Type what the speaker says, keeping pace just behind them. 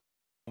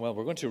Well,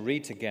 we're going to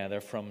read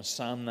together from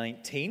Psalm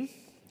 19.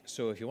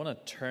 So if you want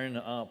to turn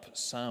up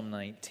Psalm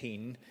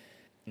 19,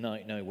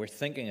 now we're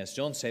thinking, as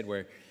John said,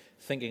 we're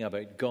thinking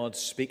about God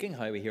speaking,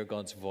 how we hear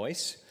God's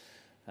voice.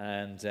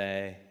 And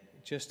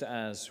just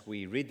as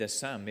we read this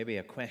psalm, maybe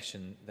a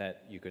question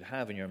that you could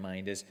have in your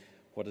mind is,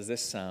 what does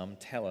this psalm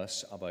tell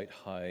us about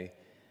how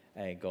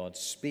God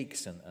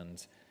speaks?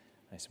 And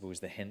I suppose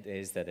the hint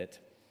is that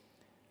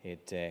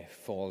it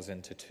falls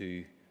into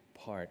two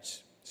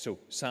parts. So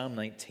Psalm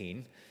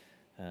 19,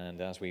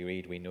 and as we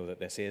read, we know that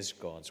this is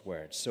God's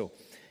word. So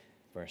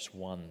verse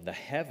 1, the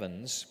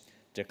heavens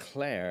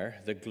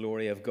declare the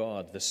glory of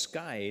God. The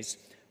skies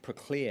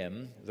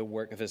proclaim the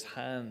work of his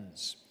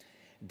hands.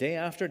 Day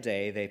after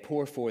day they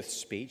pour forth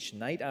speech.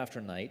 Night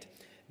after night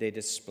they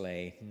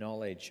display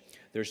knowledge.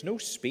 There's no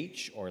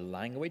speech or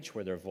language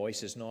where their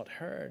voice is not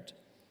heard.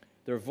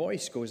 Their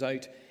voice goes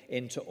out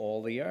into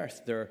all the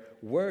earth, their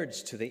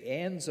words to the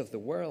ends of the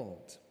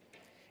world.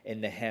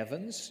 In the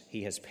heavens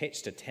he has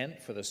pitched a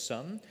tent for the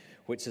sun,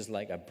 which is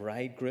like a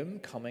bridegroom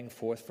coming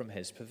forth from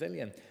his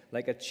pavilion,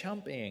 like a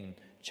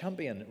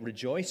champion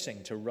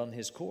rejoicing to run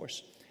his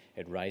course.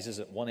 It rises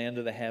at one end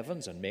of the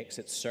heavens and makes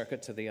its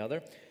circuit to the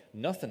other.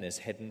 Nothing is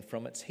hidden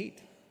from its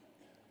heat.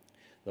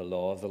 The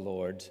law of the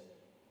Lord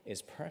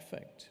is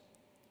perfect,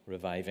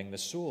 reviving the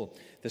soul.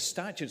 The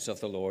statutes of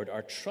the Lord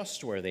are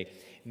trustworthy,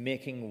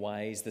 making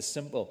wise the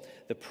simple.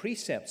 The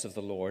precepts of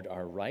the Lord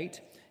are right,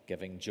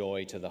 giving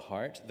joy to the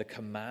heart. The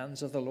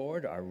commands of the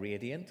Lord are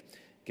radiant,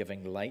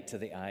 giving light to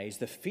the eyes.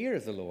 The fear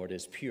of the Lord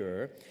is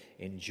pure,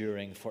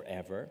 enduring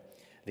forever.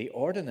 The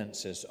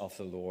ordinances of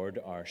the Lord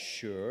are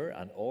sure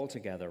and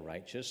altogether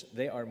righteous.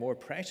 They are more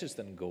precious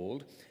than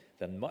gold,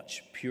 than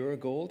much pure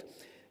gold.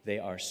 They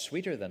are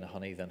sweeter than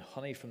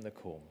honey from the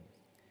comb.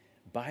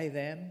 By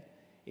them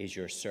is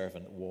your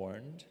servant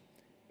warned.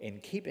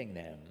 In keeping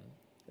them,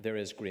 there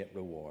is great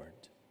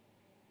reward.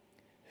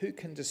 Who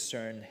can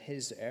discern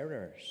his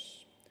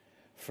errors?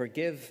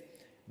 Forgive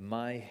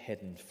my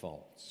hidden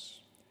faults.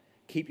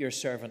 Keep your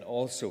servant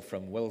also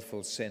from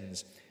willful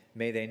sins.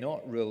 May they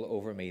not rule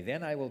over me.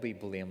 Then I will be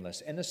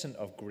blameless, innocent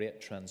of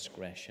great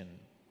transgression.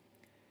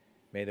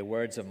 May the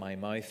words of my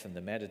mouth and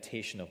the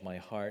meditation of my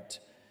heart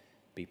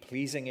be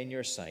pleasing in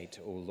your sight,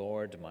 O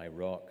Lord, my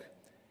rock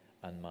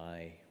and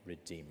my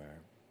Redeemer.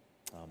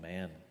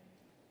 Amen.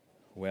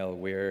 Well,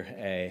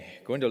 we're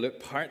going to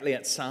look partly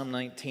at Psalm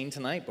 19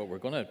 tonight, but we're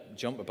going to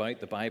jump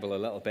about the Bible a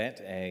little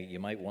bit. You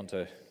might want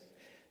to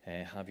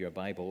have your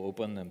Bible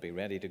open and be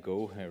ready to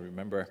go. I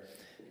remember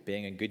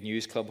being in Good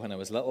News Club when I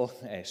was little,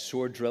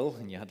 sword drill,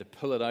 and you had to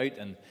pull it out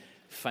and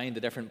find the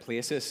different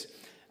places.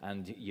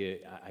 And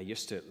I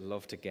used to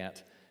love to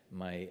get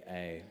my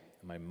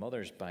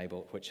mother's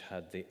Bible, which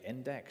had the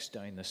index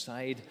down the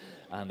side,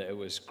 and it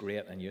was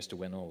great, and you used to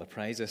win all the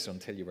prizes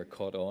until you were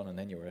caught on, and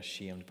then you were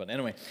ashamed. But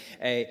anyway,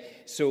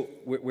 so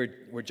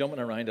we're jumping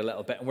around a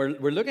little bit, and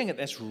we're looking at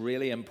this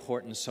really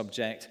important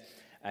subject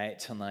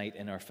tonight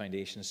in our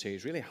foundation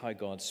series, really how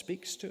God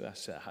speaks to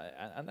us.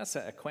 And that's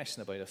a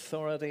question about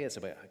authority. It's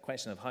about a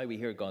question of how we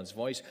hear God's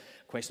voice,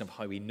 a question of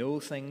how we know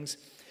things.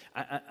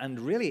 And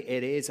really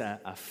it is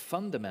a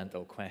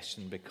fundamental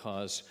question,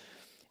 because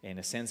in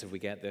a sense, if we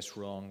get this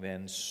wrong,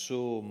 then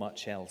so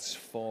much else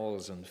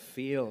falls and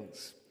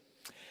fails.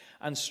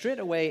 And straight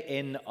away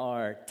in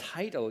our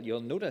title,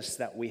 you'll notice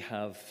that we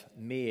have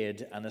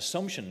made an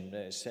assumption.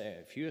 There's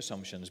a few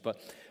assumptions,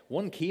 but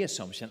one key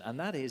assumption, and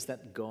that is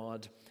that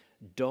God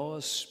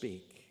does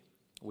speak.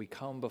 We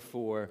come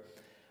before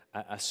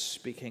a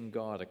speaking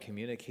God, a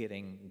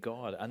communicating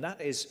God, and that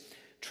is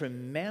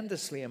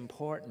tremendously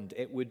important.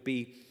 It would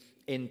be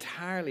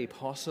entirely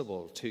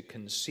possible to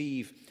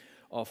conceive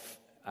of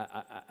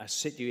a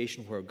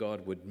situation where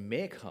God would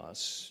make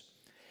us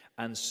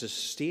and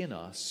sustain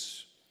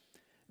us,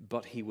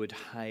 but he would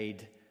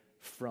hide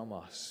from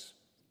us.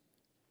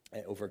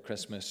 Over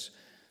Christmas,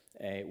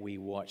 we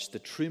watched The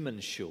Truman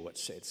Show.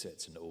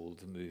 It's an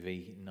old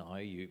movie now.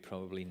 You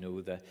probably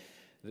know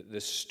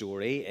the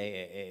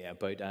story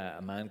about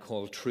a man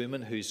called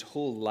Truman whose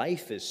whole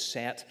life is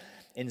set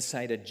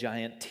inside a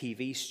giant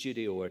TV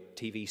studio or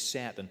TV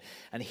set.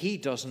 And he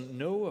doesn't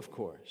know, of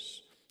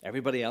course.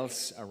 Everybody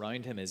else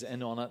around him is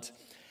in on it.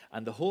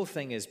 And the whole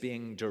thing is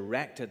being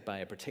directed by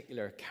a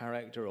particular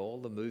character, all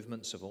the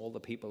movements of all the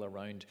people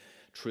around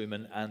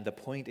Truman. And the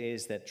point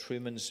is that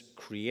Truman's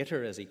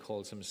creator, as he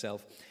calls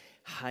himself,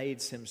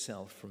 hides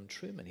himself from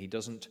Truman. He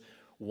doesn't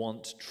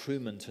want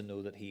Truman to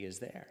know that he is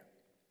there.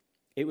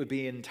 It would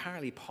be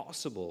entirely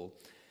possible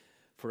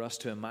for us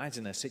to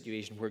imagine a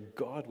situation where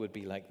God would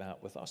be like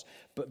that with us.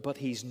 But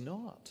he's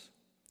not.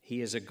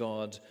 He is a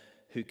God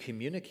who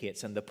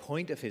communicates, and the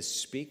point of his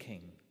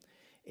speaking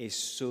is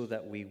so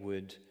that we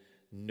would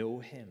know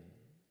him.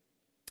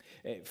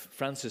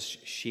 Francis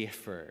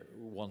Schaeffer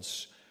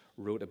once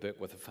wrote a book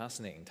with a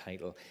fascinating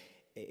title.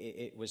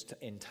 It was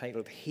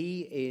entitled,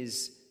 "He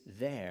is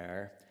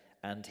There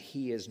and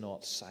He is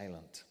Not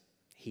Silent."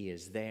 He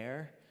is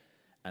there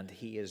and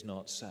He is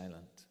not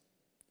silent.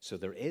 So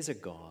there is a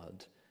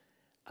God,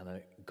 and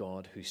a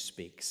God who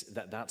speaks.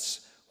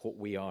 That's what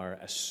we are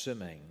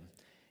assuming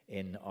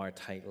in our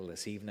title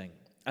this evening.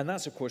 And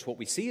that's, of course, what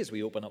we see as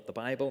we open up the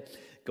Bible.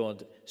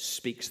 God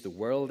speaks the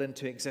world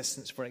into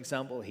existence, for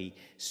example. He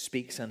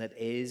speaks and it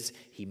is.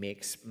 He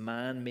makes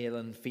man, male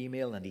and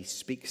female, and he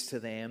speaks to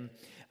them.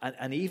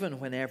 And even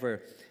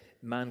whenever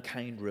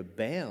mankind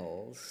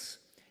rebels,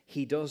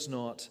 he does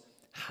not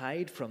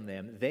hide from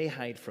them. They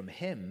hide from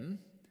him,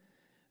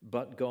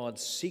 but God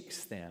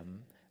seeks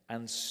them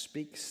and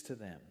speaks to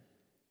them.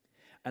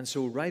 And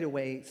so right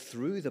away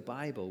through the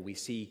Bible, we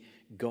see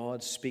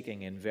God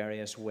speaking in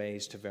various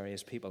ways to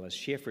various people. As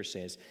Schaeffer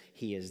says,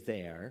 he is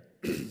there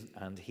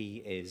and he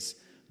is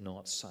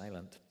not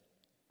silent.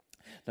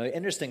 Now,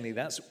 interestingly,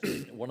 that's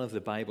one of the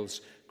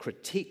Bible's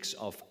critiques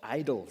of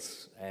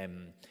idols.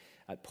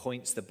 At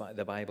points,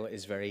 the Bible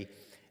is very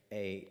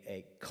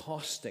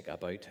caustic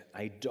about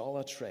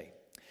idolatry.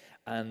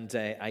 And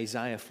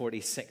Isaiah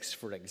 46,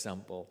 for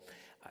example,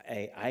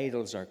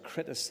 idols are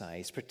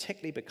criticized,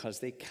 particularly because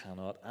they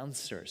cannot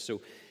answer.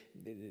 So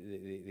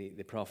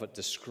the prophet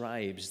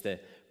describes the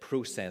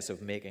process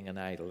of making an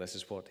idol. This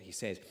is what he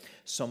says.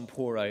 Some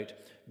pour out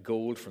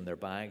gold from their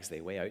bags.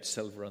 They weigh out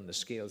silver on the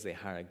scales. They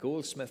hire a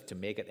goldsmith to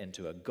make it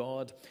into a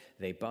god.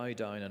 They bow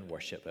down and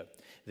worship it.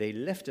 They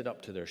lift it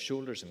up to their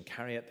shoulders and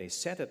carry it. They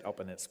set it up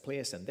in its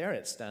place, and there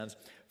it stands.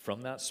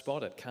 From that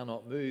spot it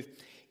cannot move.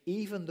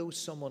 Even though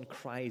someone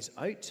cries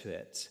out to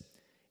it,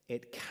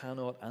 it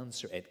cannot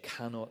answer. It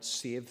cannot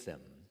save them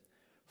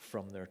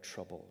from their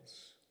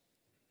troubles.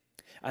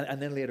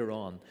 And then later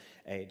on,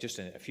 just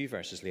a few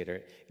verses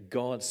later,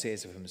 God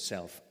says of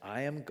himself,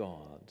 I am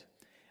God,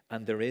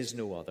 and there is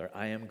no other.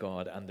 I am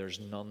God, and there's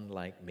none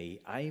like me.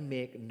 I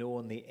make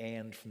known the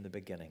end from the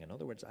beginning. In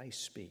other words, I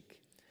speak.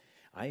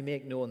 I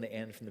make known the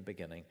end from the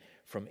beginning,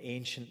 from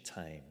ancient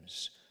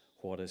times,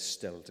 what is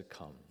still to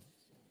come.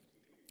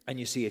 And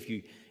you see, if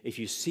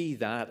you see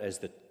that as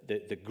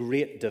the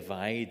great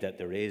divide that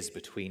there is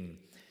between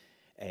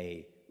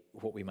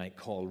what we might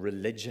call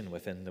religion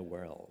within the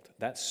world,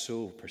 that's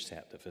so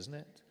perceptive, isn't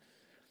it?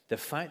 The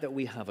fact that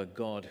we have a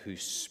God who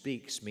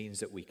speaks means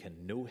that we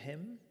can know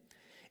him.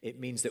 It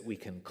means that we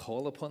can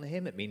call upon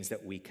him. It means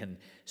that we can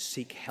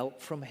seek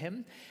help from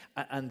him.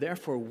 And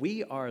therefore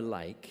we are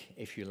like,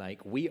 if you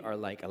like, we are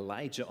like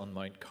Elijah on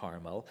Mount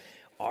Carmel.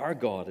 Our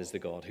God is the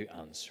God who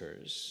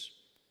answers.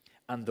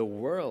 And the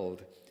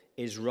world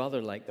is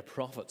rather like the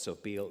prophets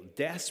of Baal,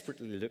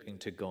 desperately looking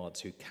to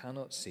gods who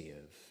cannot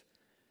save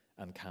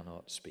and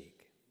cannot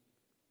speak.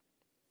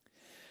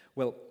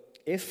 Well,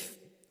 if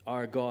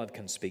our God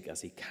can speak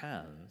as he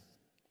can,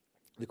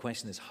 the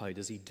question is, how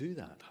does he do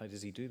that? How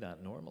does he do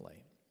that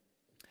normally?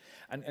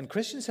 And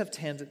Christians have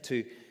tended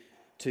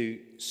to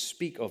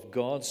speak of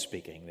God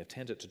speaking. They've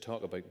tended to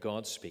talk about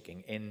God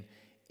speaking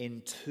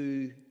in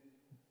two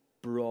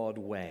broad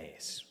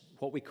ways.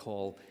 What we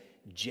call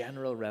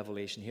general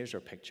revelation. Here's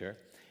our picture.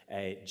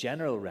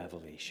 General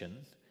revelation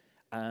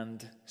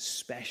and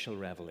special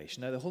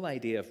revelation. Now, the whole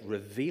idea of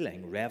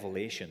revealing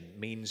revelation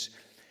means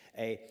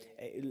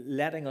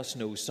letting us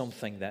know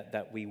something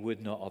that we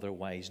would not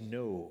otherwise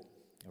know.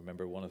 I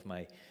remember one of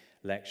my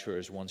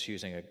lecturers once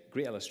using a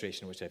great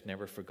illustration which I've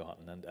never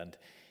forgotten, and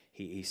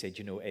he said,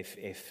 you know,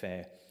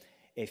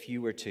 if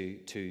you were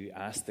to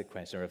ask the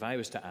question, or if I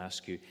was to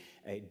ask you,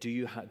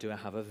 do I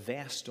have a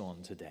vest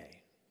on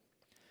today?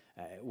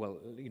 Well,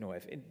 you know,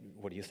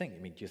 what do you think?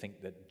 I mean, do you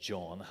think that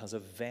John has a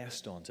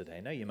vest on today?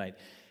 Now, you might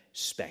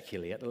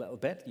speculate a little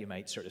bit. You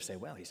might sort of say,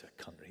 well, he's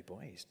a country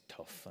boy. He's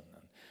tough,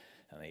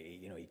 and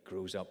he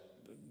grows up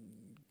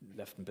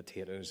lifting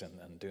potatoes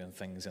and doing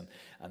things and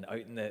out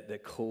in the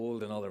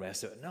cold and all the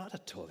rest of it. Not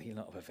at all. He'll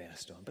not have a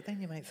vest on. But then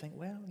you might think,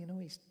 well, you know,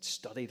 he's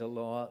studied a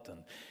lot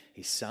and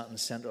he's sat in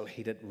central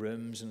heated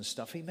rooms and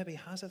stuff. He maybe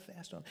has a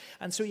vest on.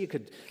 And so you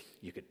could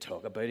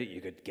talk about it, you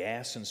could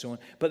guess and so on.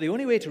 But the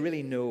only way to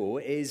really know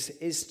is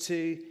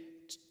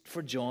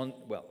for John,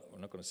 well, we're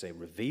not going to say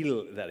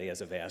reveal that he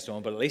has a vest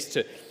on, but at least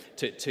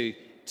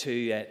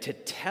to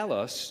tell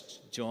us,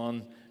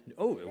 John.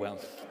 Oh, well,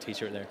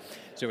 t-shirt there.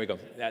 So here we go.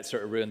 That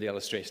sort of ruined the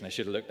illustration. I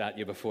should have looked at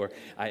you before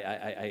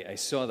I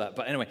saw that.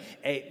 But anyway,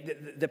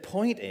 the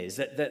point is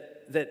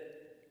that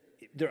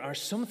there are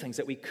some things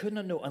that we could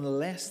not know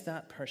unless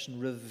that person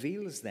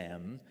reveals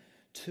them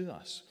to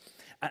us.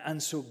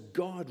 And so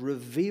God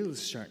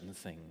reveals certain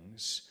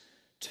things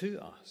to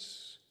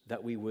us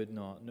that we would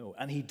not know.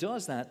 And he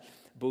does that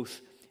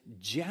both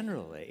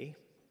generally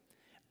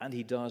and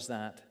he does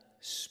that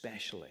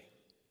specially.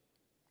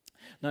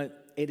 Now,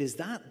 it is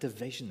that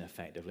division,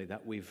 effectively,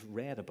 that we've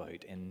read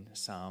about in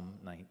Psalm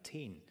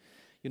 19.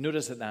 You'll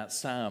notice that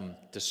psalm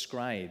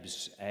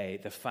describes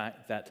the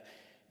fact that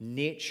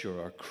nature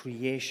or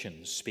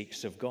creation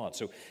speaks of God.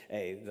 So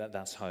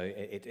that's how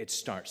it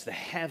starts. The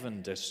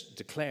heavens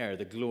declare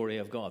the glory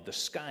of God. The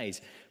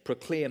skies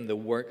proclaim the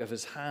work of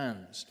his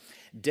hands.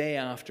 Day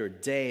after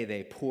day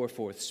they pour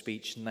forth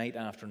speech. Night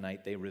after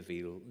night they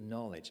reveal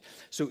knowledge.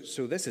 So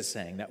this is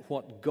saying that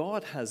what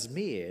God has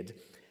made,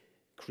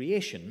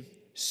 creation,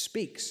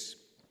 speaks.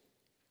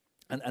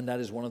 And that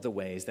is one of the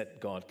ways that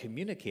God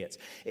communicates.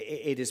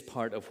 It is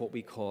part of what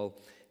we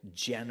call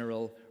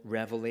general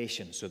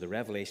revelation. So the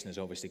revelation is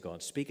obviously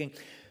God speaking.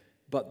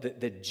 But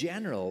the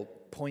general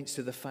points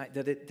to the fact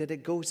that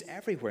it goes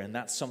everywhere, and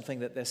that's something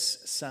that this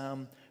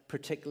psalm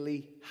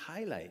particularly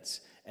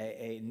highlights.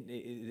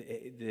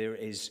 There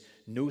is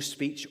no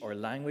speech or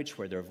language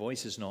where their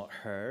voice is not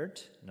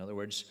heard. In other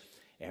words,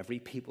 every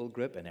people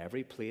group in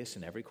every place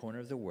in every corner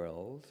of the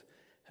world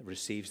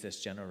receives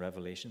this general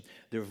revelation.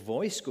 Their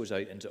voice goes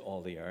out into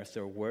all the earth,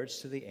 their words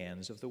to the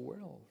ends of the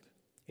world.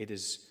 It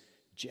is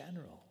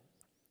general.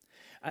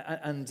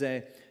 And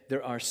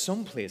there are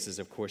some places,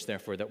 of course,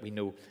 therefore, that we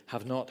know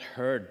have not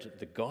heard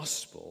the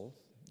gospel,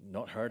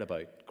 not heard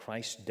about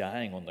Christ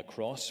dying on the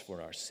cross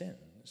for our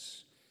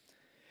sins,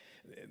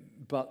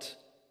 but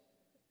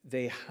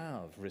they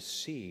have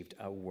received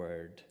a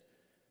word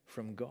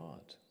from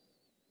God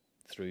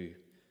through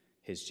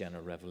his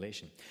general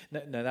revelation.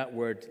 Now that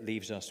word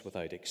leaves us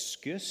without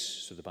excuse.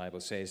 So the Bible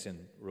says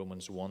in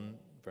Romans 1,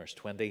 verse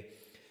 20,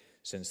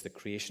 since the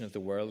creation of the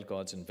world,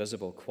 God's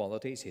invisible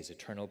qualities, his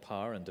eternal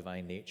power and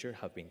divine nature,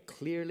 have been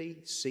clearly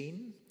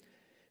seen,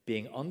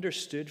 being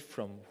understood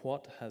from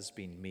what has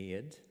been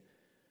made,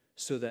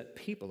 so that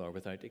people are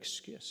without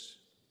excuse.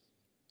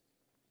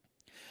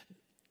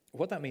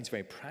 What that means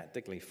very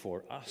practically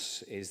for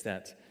us is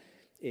that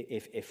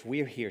if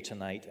we're here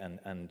tonight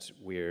and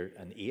we're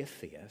an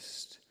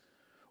atheist,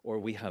 or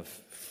we have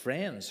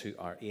friends who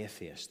are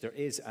atheists, there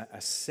is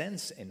a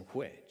sense in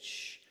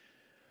which,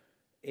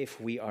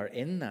 if we are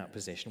in that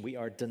position, we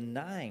are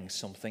denying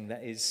something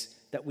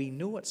that we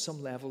know at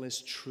some level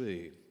is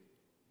true.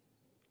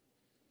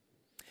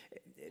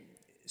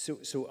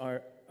 So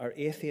our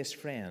atheist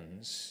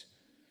friends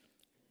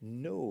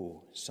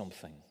know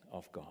something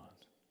of God.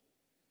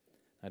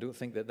 I don't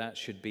think that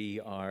should be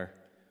our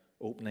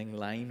opening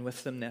line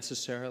with them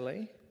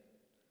necessarily.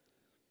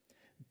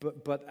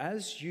 But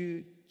as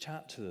you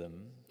chat to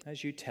them,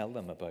 as you tell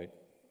them about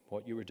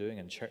what you were doing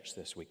in church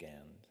this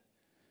weekend,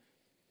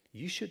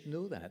 you should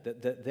know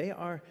that they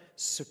are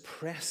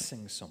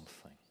suppressing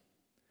something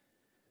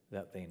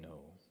that they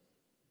know.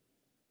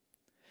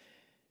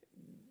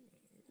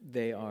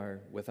 They are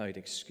without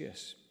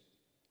excuse.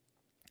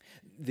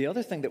 The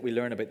other thing that we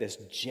learn about this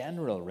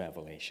general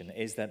revelation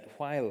is that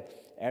while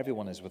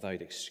everyone is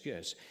without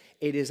excuse,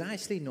 it is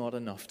actually not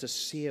enough to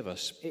save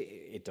us.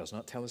 It does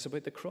not tell us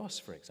about the cross,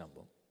 for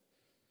example.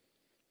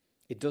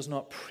 It does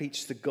not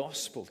preach the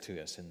gospel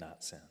to us in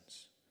that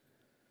sense.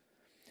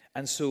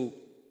 And so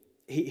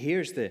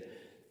here's the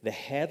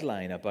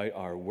headline about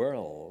our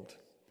world.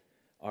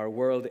 Our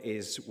world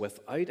is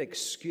without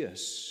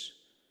excuse,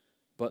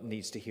 but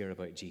needs to hear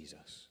about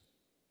Jesus.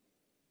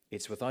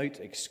 It's without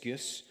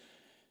excuse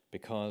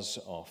because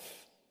of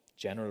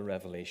general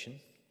revelation,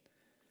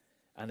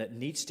 and it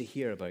needs to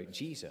hear about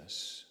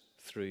Jesus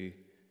through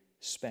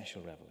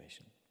special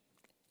revelation.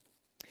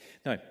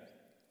 Now,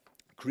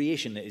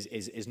 creation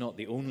is not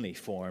the only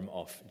form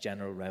of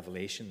general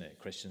revelation. That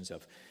Christians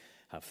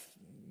have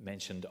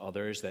mentioned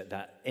others,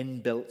 that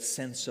inbuilt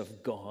sense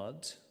of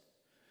God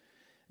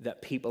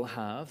that people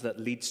have that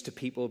leads to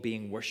people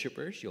being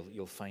worshippers.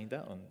 You'll find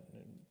that on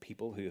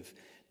people who have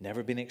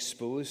never been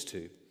exposed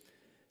to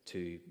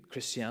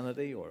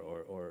Christianity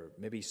or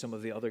maybe some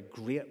of the other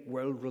great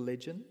world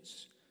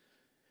religions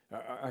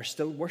are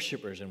still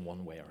worshippers in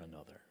one way or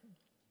another.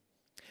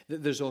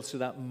 There's also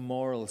that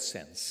moral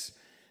sense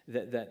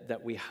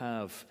that we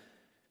have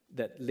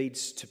that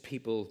leads to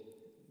people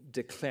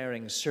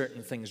declaring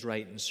certain things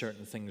right and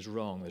certain things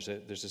wrong.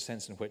 There's a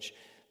sense in which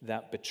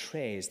that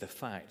betrays the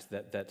fact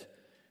that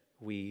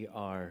we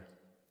are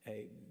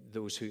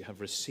those who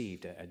have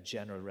received a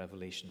general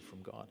revelation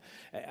from God.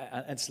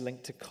 And it's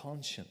linked to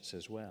conscience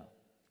as well.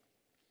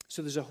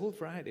 So there's a whole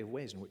variety of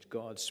ways in which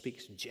God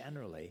speaks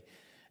generally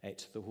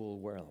to the whole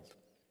world.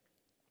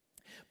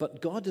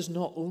 But God does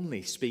not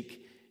only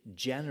speak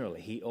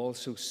generally, he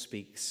also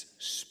speaks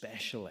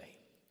specially.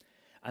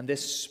 And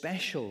this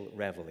special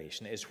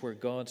revelation is where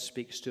God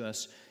speaks to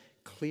us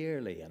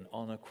clearly and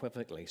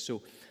unequivocally.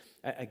 So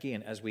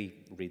again, as we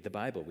read the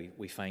Bible,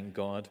 we find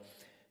God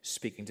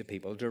speaking to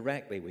people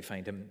directly. We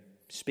find him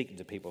speaking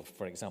to people,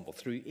 for example,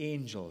 through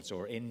angels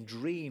or in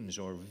dreams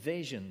or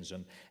visions,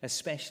 and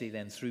especially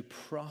then through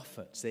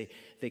prophets.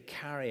 They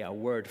carry a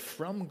word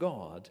from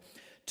God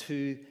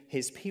to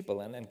his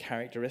people, and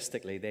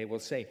characteristically they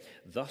will say,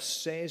 "Thus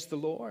says the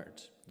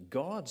Lord."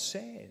 God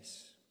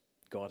says.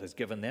 God has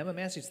given them a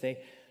message.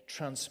 They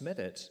transmit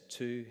it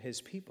to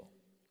his people.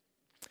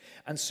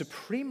 And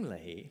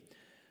supremely,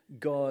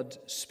 God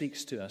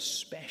speaks to us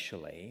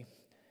specially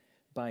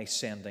by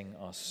sending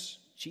us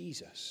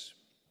Jesus.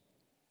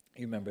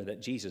 You remember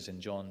that Jesus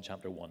in John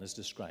chapter 1 is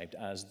described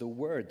as the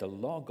Word, the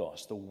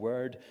Logos, the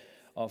Word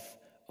of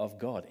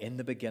God. In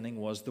the beginning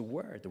was the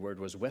Word. The Word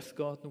was with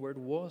God, and the Word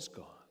was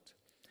God.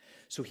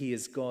 So he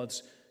is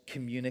God's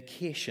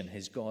communication,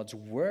 his God's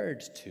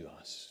Word to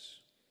us.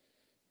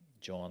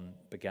 John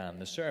began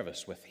the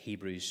service with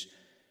Hebrews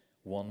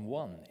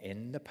 1:1.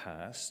 In the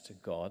past,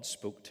 God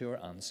spoke to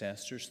our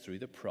ancestors through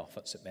the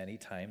prophets at many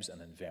times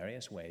and in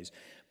various ways.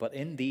 But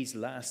in these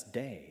last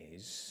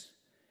days,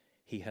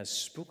 he has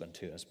spoken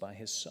to us by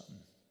his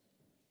Son.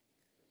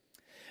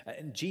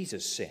 And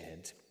Jesus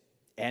said,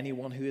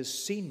 Anyone who has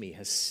seen me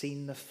has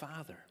seen the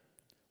Father.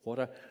 What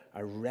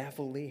a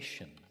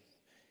revelation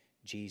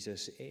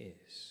Jesus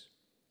is.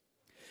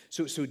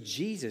 So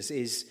Jesus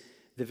is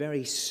the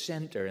very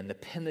center and the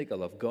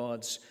pinnacle of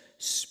God's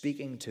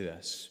speaking to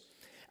us.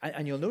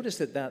 And you'll notice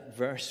that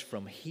verse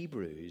from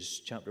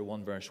Hebrews chapter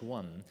 1, verse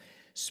 1,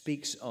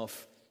 speaks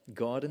of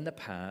God in the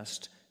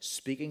past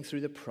speaking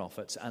through the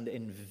prophets and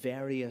in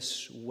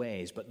various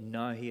ways, but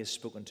now he has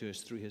spoken to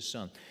us through his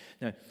Son.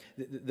 Now,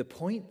 the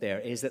point there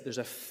is that there's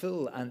a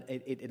full, and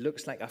it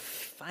looks like a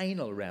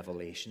final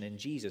revelation in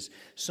Jesus.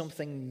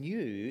 Something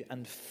new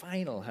and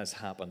final has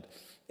happened.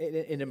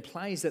 It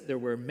implies that there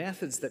were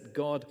methods that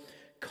God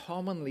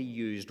commonly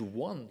used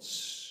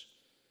once,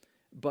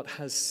 but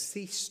has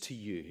ceased to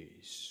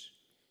use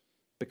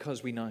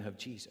because we now have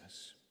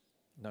Jesus.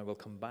 Now we'll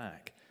come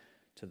back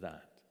to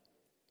that.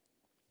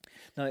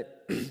 Now,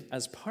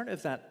 as part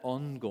of that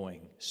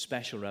ongoing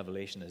special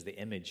revelation, as the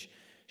image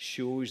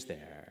shows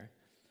there,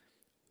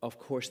 of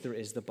course there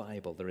is the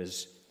Bible. There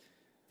is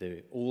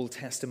the Old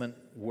Testament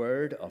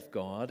Word of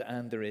God,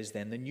 and there is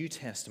then the New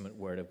Testament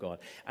Word of God.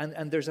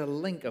 And there's a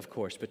link, of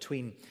course,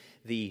 between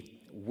the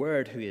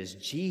Word, who is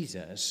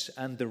Jesus,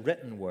 and the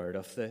written Word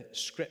of the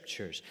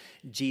Scriptures.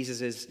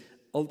 Jesus is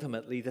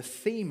ultimately the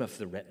theme of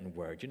the written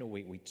Word. You know,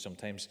 we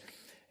sometimes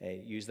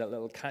use that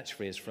little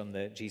catchphrase from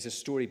the Jesus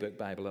Storybook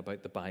Bible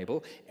about the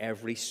Bible.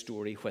 Every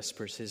story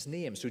whispers his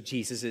name. So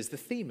Jesus is the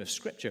theme of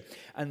Scripture.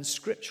 And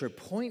Scripture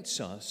points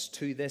us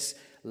to this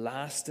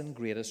last and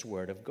greatest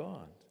Word of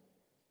God.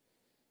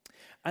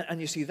 And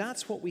you see,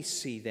 that's what we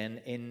see then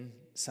in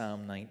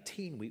Psalm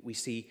 19. We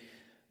see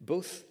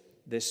both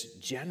this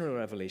general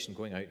revelation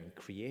going out in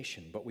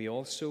creation, but we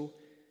also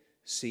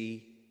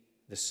see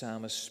the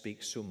psalmist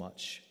speak so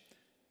much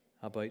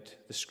about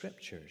the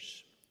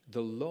Scriptures.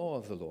 The law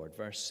of the Lord,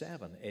 verse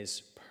 7,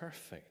 is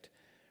perfect,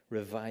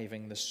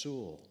 reviving the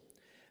soul.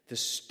 The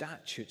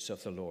statutes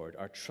of the Lord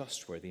are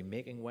trustworthy,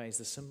 making wise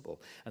the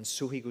simple. And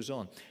so he goes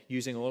on,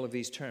 using all of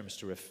these terms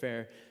to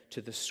refer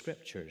to the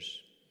Scriptures.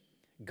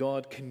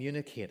 God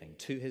communicating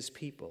to his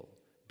people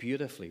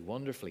beautifully,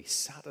 wonderfully,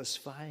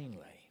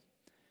 satisfyingly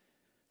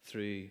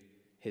through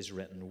his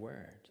written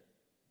word.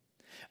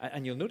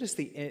 And you'll notice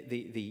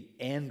the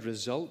end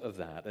result of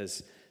that,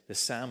 as the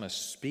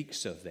psalmist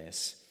speaks of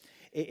this,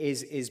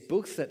 is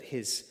both that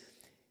his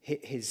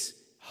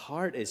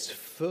heart is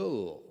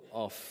full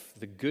of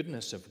the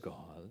goodness of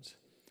God,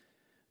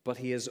 but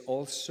he is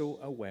also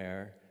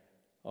aware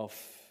of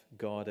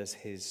God as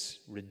his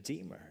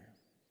Redeemer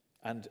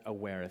and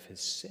aware of his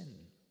sin.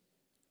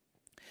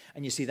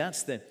 And you see,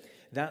 that's the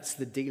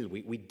deal.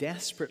 We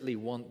desperately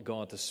want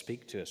God to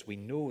speak to us. We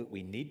know that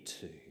we need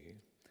to.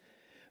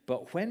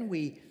 But when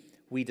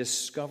we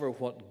discover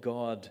what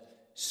God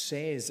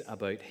says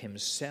about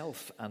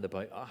himself and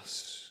about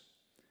us,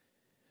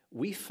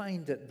 we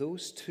find that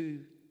those two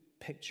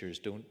pictures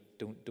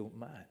don't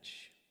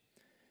match.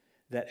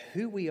 That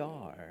who we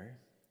are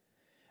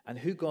and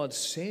who God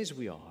says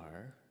we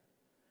are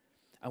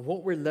and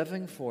what we're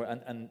living for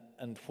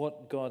and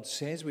what God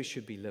says we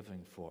should be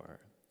living for,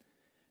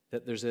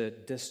 that there's a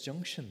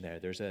disjunction there.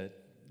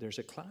 There's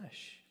a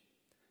clash.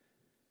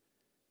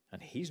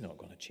 And he's not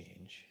going to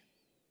change.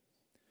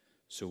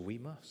 So we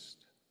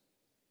must.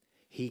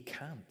 He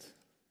can't.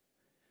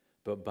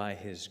 But by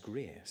his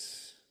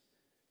grace,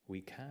 we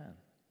can.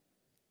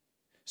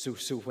 So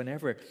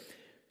whenever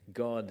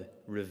God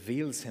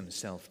reveals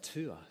himself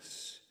to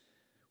us,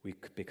 we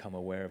become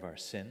aware of our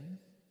sin,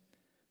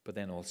 but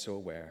then also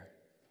aware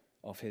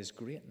of his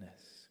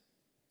greatness.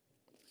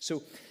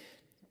 So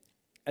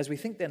as we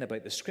think then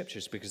about the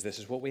Scriptures, because this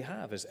is what we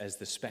have as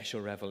the special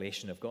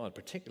revelation of God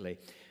particularly,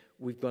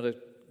 we've got to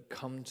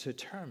come to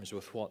terms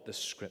with what the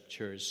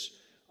Scriptures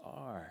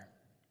are.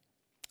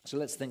 So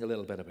let's think a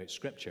little bit about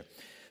Scripture.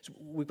 So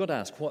we've got to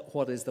ask,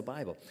 what is the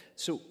Bible?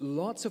 So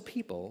lots of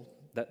people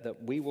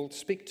that we will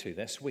speak to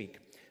this week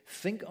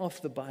think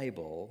of the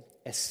Bible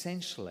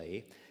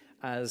essentially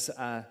as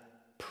a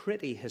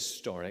pretty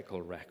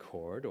historical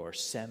record or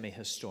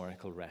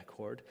semi-historical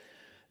record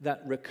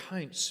that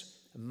recounts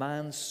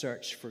man's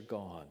search for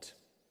God.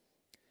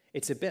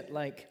 It's a bit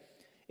like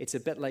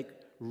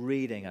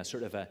reading a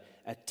sort of a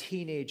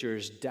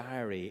teenager's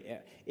diary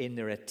in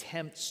their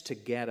attempts to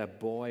get a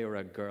boy or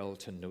a girl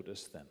to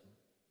notice them.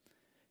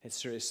 It's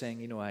sort of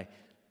saying, you know,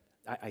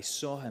 I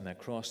saw him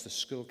across the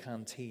school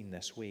canteen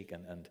this week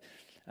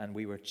and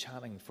we were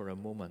chatting for a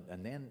moment,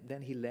 and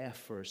then he left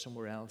for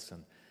somewhere else,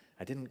 and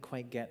I didn't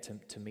quite get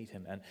to meet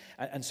him.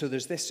 And so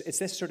it's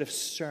this sort of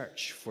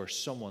search for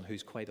someone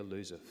who's quite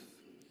elusive.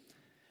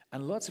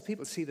 And lots of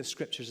people see the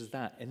Scriptures as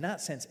that. In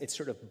that sense, it's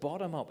sort of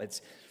bottom up.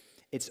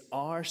 It's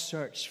our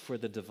search for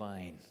the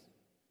divine.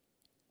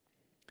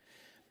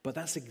 But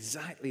that's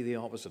exactly the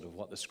opposite of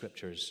what the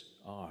Scriptures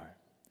are.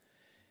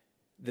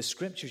 The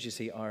Scriptures, you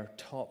see, are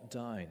top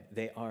down.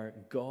 They are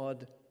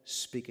God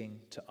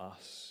speaking to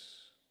us.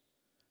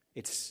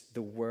 It's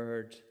the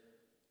Word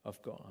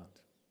of God.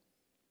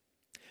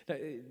 Now,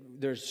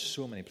 there's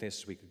so many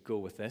places we could go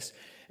with this,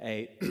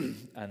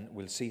 and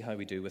we'll see how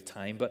we do with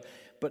time. But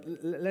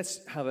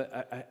let's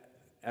have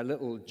a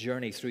little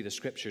journey through the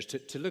Scriptures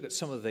to look at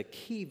some of the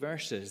key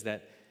verses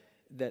that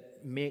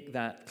make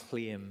that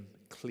claim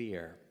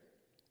clear.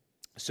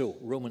 So,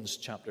 Romans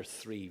chapter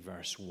 3,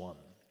 verse 1.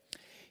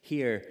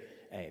 Here,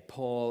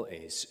 Paul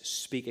is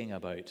speaking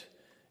about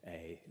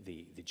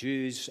the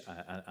Jews,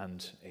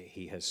 and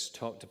he has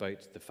talked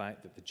about the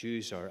fact that the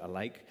Jews are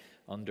alike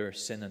under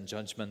sin and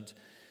judgment.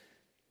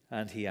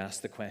 And he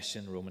asked the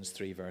question, Romans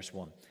 3, verse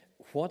 1,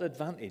 what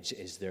advantage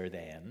is there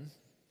then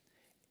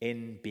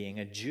in being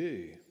a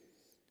Jew?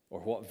 Or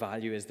what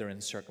value is there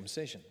in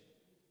circumcision?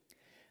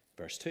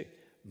 Verse 2,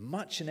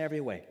 much in every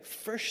way.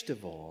 First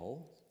of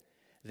all,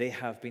 they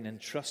have been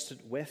entrusted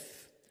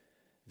with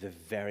the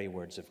very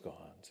words of God.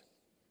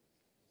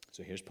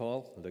 So here's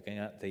Paul looking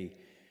at the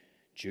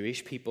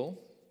Jewish people,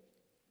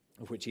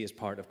 of which he is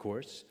part, of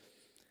course.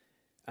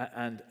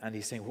 And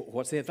he's saying,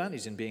 what's the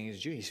advantage in being a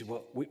Jew? He said,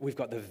 well, we've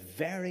got the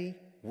very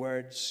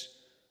words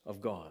of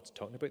God.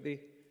 Talking about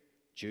the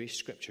Jewish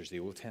scriptures, the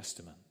Old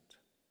Testament.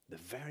 The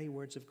very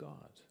words of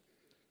God.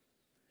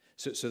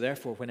 So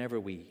therefore, whenever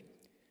we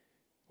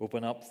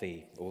open up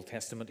the Old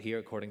Testament here,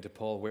 according to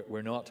Paul,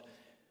 we're not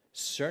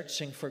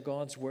searching for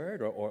God's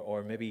word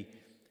or maybe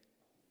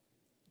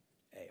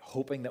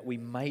hoping that we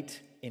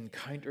might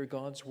encounter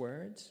God's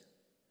words.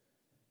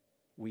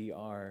 We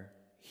are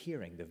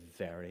hearing the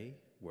very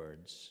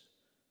words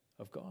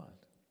of God.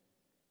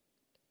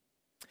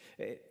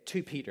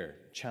 2 Peter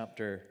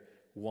chapter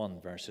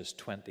 1, verses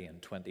 20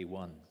 and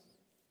 21.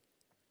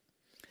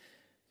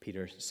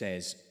 Peter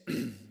says,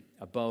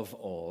 above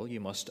all, you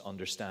must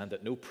understand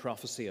that no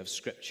prophecy of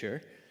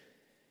Scripture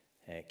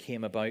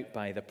came about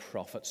by the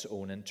prophet's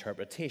own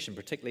interpretation.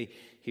 Particularly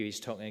here he's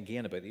talking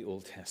again about the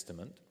Old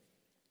Testament.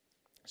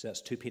 So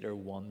that's 2 Peter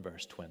 1,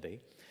 verse 20.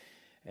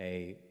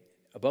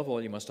 Above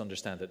all, you must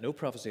understand that no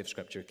prophecy of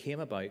Scripture came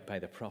about by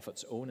the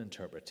prophet's own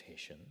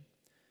interpretation.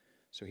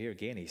 So here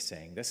again he's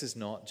saying this is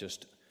not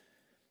just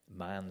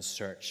man's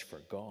search for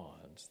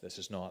God. This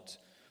is not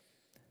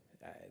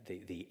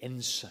the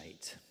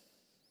insight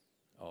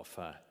of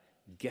a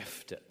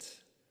gifted,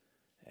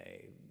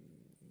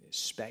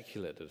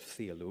 speculative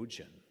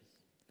theologian.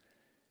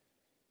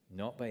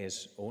 Not by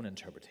his own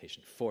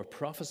interpretation. For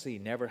prophecy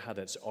never had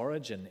its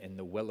origin in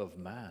the will of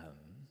man,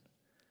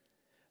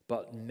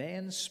 but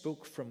men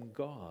spoke from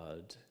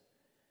God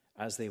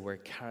as they were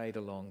carried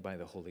along by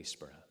the Holy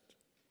Spirit.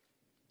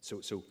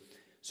 So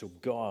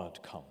God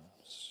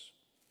comes,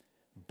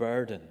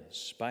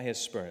 burdens, by his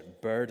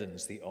Spirit,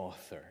 burdens the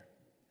author,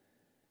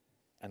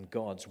 and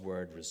God's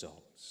word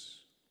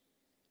results.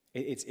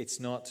 It's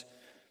not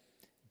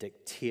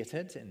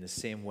dictated in the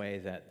same way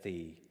that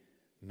the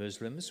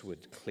Muslims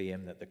would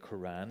claim that the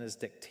Quran is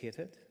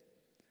dictated.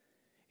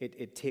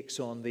 It takes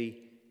on the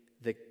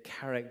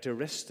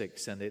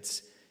characteristics and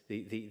it's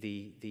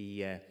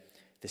the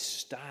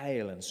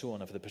style and so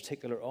on of the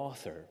particular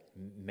author.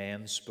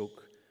 Men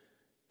spoke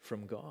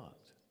from God.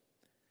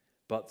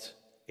 But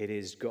it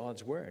is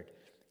God's word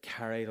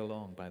carried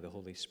along by the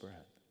Holy Spirit.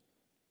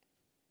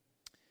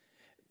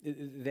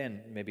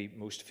 Then, maybe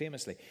most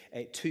famously,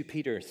 2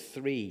 Peter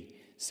 3,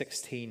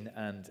 16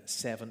 and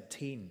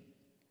 17.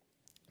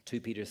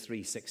 2 Peter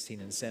 3, 16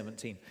 and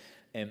 17.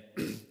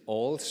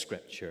 All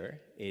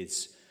Scripture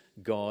is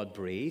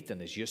God-breathed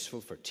and is useful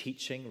for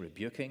teaching,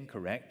 rebuking,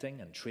 correcting,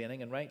 and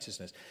training in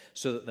righteousness,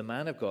 so that the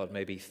man of God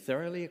may be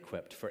thoroughly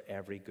equipped for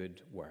every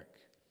good work.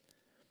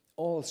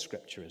 All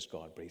Scripture is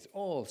God-breathed.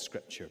 All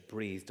Scripture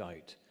breathed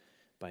out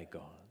by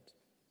God.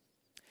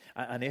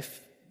 And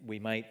if we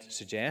might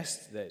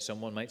suggest, that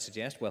someone might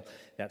suggest, well,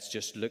 that's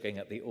just looking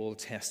at the Old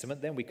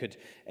Testament, then we could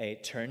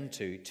turn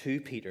to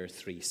 2 Peter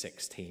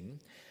 3:16,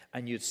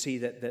 and you'd see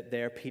that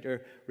there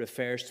Peter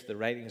refers to the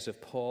writings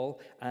of Paul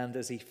and,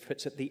 as he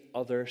puts it, the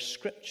other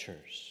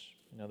Scriptures.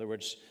 In other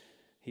words,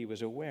 he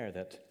was aware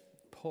that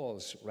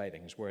Paul's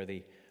writings were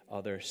the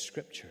other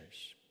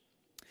Scriptures.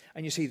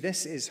 And you see,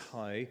 this is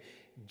how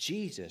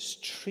Jesus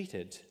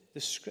treated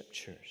the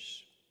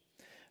Scriptures.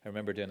 I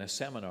remember doing a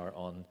seminar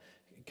on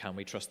can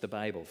we trust the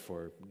Bible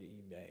for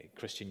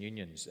Christian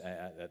unions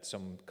at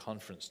some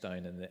conference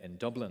down in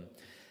Dublin.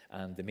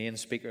 And the main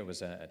speaker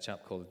was a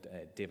chap called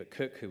David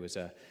Cook, who was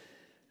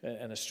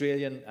an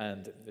Australian,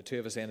 and the two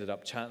of us ended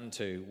up chatting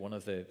to one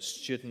of the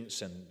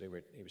students, and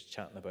he was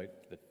chatting about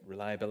the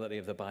reliability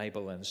of the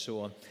Bible and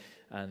so on.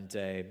 And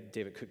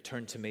David Cook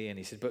turned to me and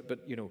he said, but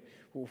you know,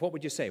 what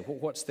would you say?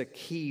 What's the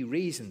key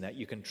reason that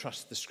you can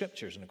trust the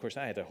Scriptures? And of course,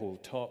 I had a whole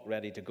talk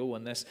ready to go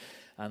on this.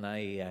 And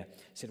I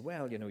said,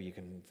 well, you know, you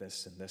can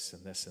this and this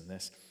and this and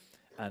this.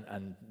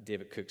 And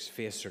David Cook's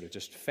face sort of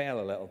just fell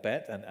a little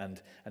bit.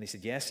 And he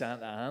said, yes,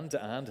 and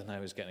I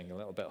was getting a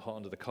little bit hot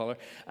under the collar.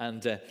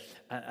 And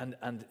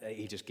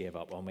he just gave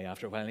up on me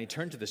after a while. And he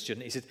turned to the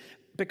student. He said,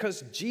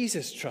 because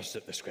Jesus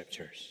trusted the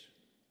Scriptures.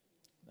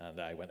 And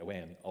I went away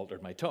and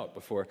altered my talk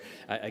before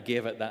I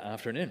gave it that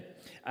afternoon.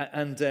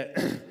 But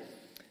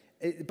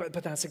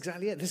that's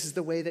exactly it. This is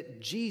the way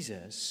that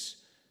Jesus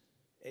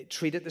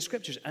treated the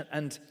Scriptures.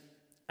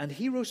 And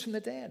he rose from the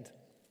dead.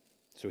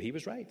 So he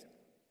was right.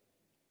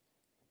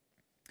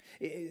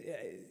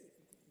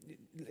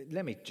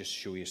 let me just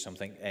show you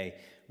something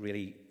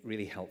really,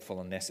 really helpful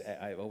on this.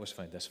 I've always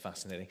found this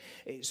fascinating.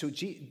 So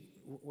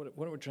what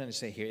we're trying to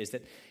say here is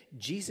that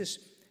Jesus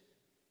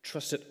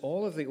trusted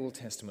all of the Old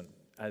Testament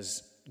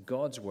as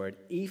God's word,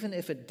 even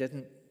if it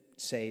didn't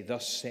say,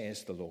 "Thus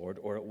says the Lord,"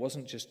 or it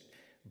wasn't just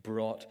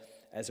brought,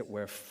 as it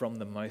were, from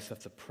the mouth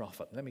of the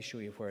prophet. Let me show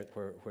you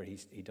where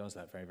he does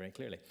that very, very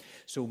clearly.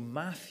 So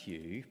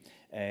Matthew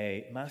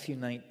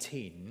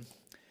 19,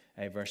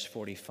 verse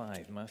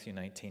 45. Matthew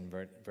 19,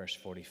 verse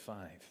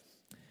 45.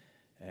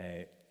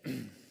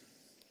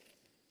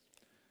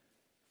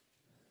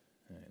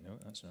 No,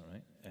 that's not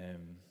right.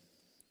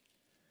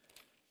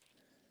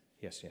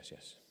 Yes.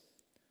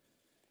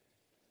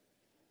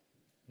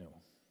 No.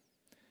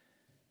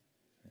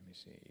 Let me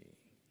see.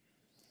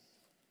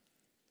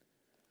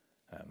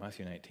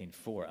 Matthew 19,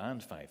 4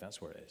 and 5.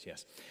 That's where it is,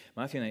 yes.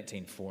 Matthew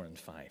 19, 4 and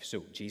 5.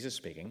 So, Jesus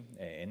speaking,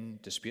 in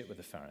dispute with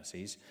the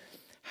Pharisees,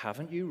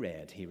 "Haven't you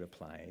read," he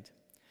replied,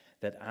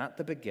 "that at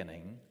the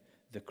beginning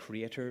the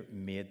Creator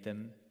made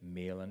them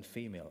male and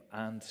female,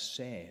 and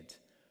said,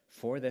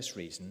 'For this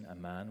reason a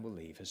man will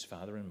leave his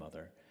father and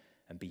mother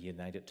and be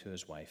united to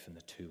his wife, and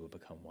the two will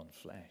become one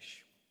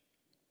flesh.'"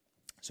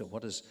 So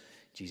what is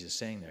Jesus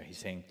saying there? He's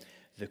saying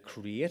the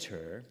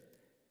Creator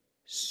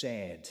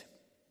said,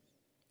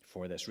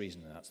 "For this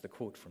reason," and that's the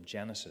quote from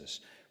Genesis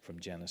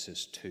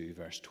 2,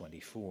 verse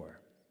 24.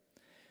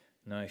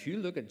 Now, if you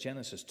look at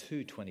Genesis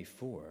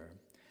 2:24,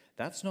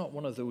 that's not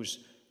one of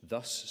those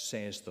 "Thus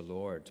says the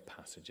Lord"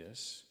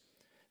 passages.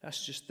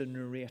 That's just the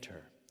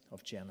narrator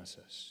of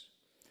Genesis.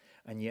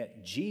 And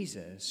yet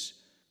Jesus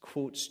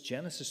quotes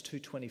Genesis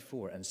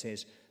 2:24 and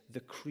says,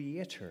 "The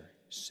Creator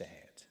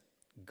said,"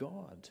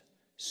 God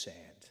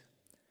said.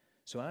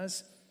 So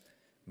as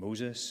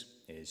Moses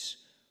is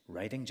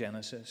writing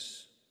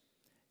Genesis,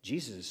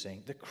 Jesus is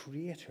saying the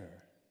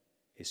Creator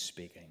is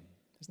speaking.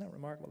 Isn't that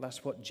remarkable?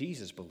 That's what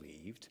Jesus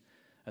believed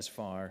as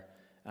far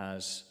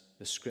as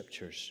the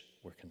Scriptures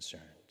were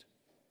concerned.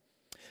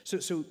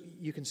 So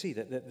you can see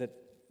that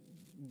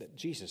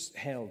Jesus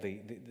held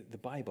the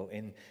Bible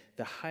in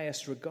the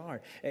highest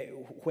regard.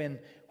 When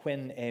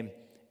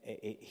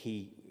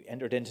he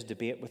entered into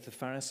debate with the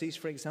Pharisees,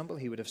 for example,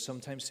 he would have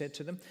sometimes said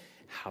to them,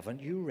 "Haven't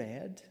you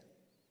read?"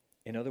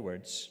 In other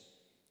words,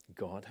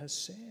 God has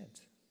said.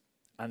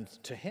 And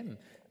to him,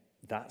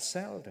 that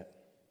settled it.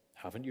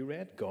 Haven't you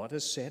read? God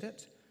has said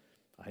it.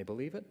 I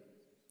believe it.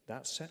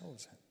 That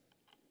settles it.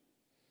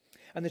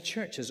 And the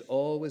church has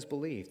always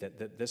believed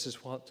that this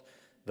is what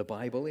the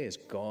Bible is.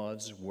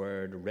 God's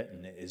word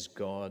written. It is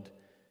God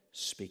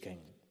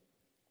speaking.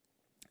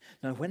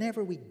 Now,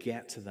 whenever we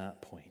get to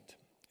that point,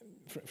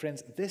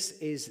 friends, this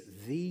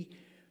is the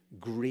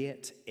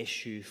great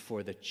issue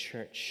for the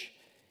church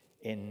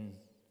in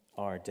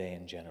our day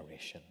and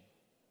generation.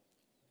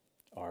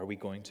 Are we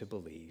going to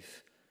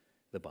believe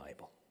the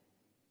Bible?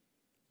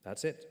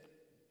 That's it.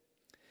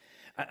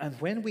 And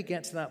when we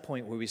get to that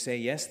point where we say,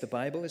 yes, the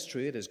Bible is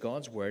true, it is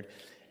God's word,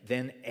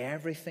 then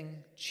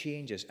everything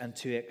changes. And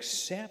to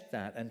accept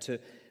that and to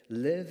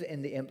live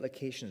in the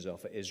implications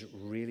of it is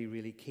really,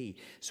 really key.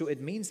 So it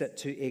means that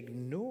to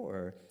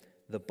ignore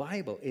the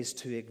Bible is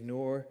to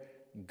ignore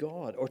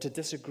God, or to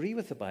disagree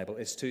with the Bible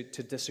is to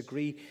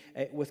disagree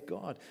with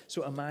God.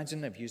 So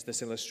imagine, I've used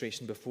this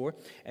illustration before,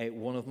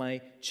 one of my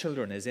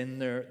children is in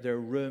their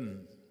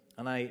room,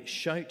 and I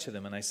shout to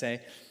them and I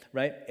say,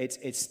 right,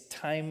 it's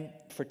time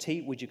for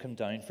tea. Would you come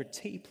down for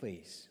tea,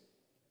 please?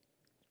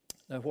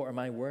 Now, what are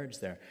my words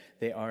there?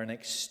 They are an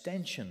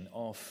extension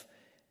of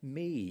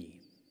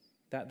me.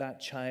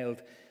 That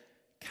child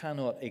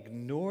cannot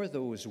ignore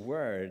those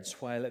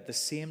words while at the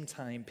same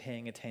time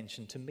paying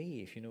attention to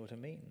me, if you know what I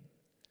mean.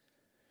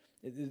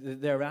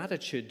 Their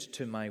attitude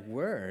to my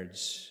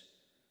words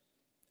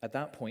at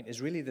that point is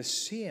really the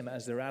same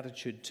as their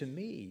attitude to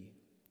me.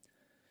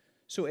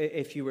 So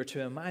if you were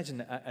to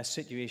imagine a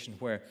situation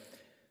where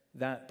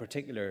that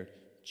particular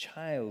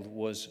child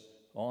was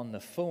on the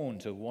phone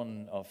to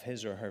one of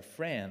his or her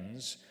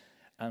friends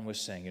and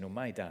was saying,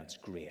 my dad's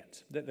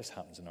great. This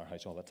happens in our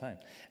house all the time.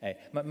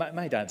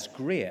 My dad's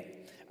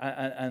great.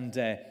 And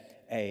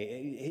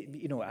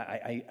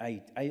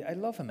I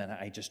love him and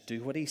I just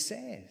do what he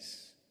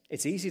says.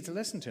 It's easy to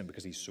listen to him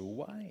because he's so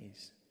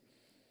wise.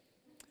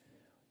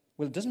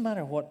 Well, it doesn't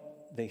matter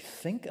what they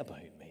think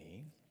about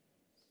me.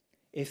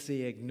 If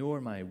they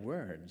ignore my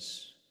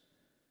words,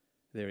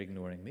 they're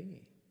ignoring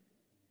me.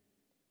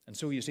 And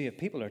so you see, if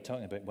people are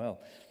talking about,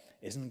 well,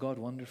 isn't God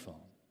wonderful?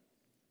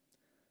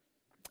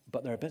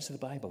 But there are bits of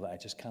the Bible that I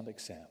just can't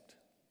accept.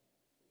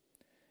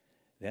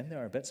 Then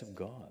there are bits of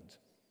God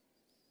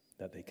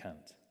that they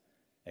can't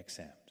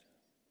accept.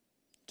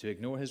 To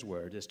ignore his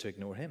word is to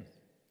ignore him.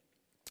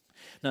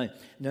 Now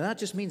that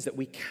just means that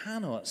we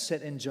cannot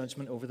sit in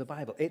judgment over the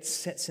Bible. It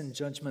sits in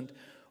judgment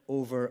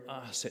over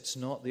us. It's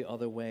not the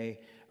other way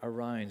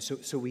around.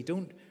 So we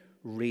don't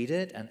read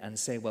it and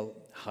say, well,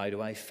 how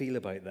do I feel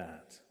about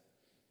that?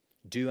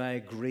 Do I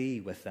agree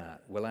with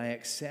that? Will I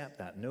accept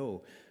that?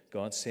 No.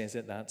 God says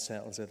it, that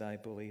settles it, I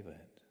believe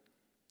it.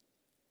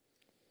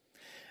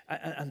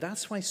 And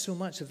that's why so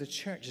much of the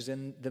church is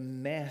in the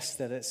mess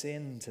that it's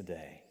in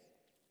today.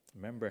 I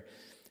remember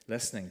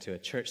listening to a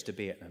church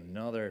debate in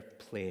another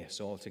place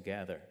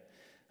altogether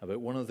about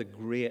one of the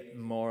great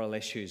moral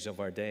issues of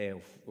our day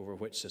over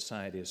which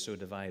society is so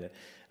divided.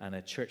 And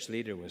a church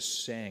leader was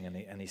saying,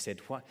 and he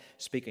said,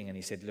 speaking, and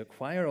he said, look,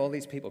 why are all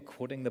these people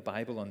quoting the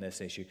Bible on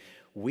this issue?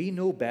 We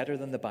know better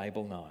than the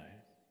Bible now.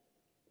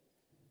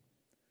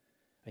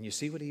 And you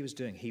see what he was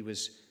doing? He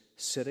was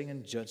sitting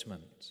in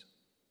judgment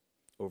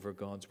over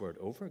God's word,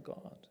 over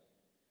God.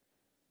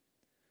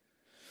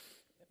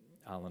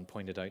 Alan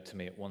pointed out to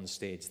me at one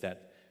stage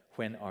that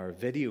when our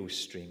video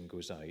stream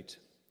goes out,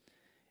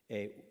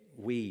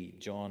 we,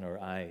 John or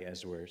I,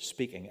 as we're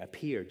speaking,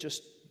 appear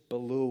just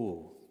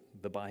below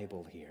the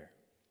Bible here.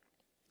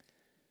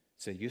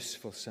 It's a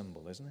useful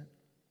symbol, isn't it?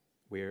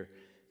 We're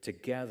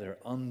together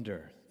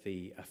under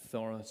the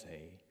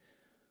authority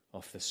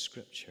of the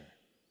Scripture.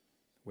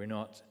 We're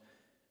not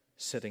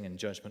sitting in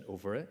judgment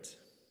over it.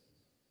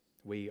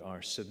 We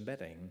are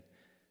submitting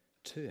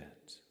to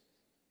it.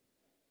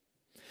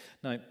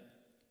 Now,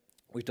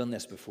 we've done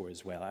this before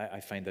as well. I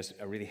find this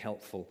a really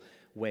helpful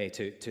way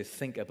to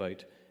think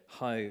about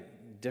how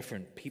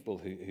different people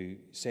who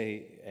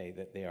say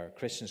that they are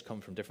Christians come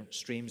from different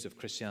streams of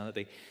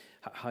Christianity,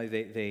 how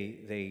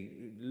they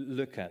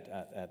look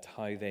at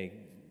how they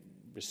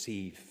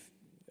receive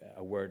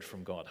a word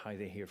from God, how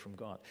they hear from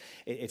God.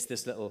 It's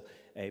this little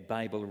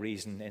Bible,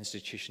 reason,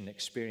 institution,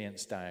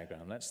 experience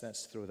diagram.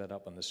 Let's throw that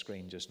up on the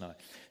screen just now.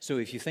 So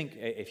if you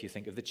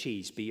think of the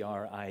cheese,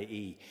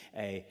 B-R-I-E,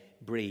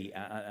 brie,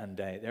 and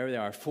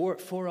there are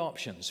four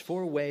options,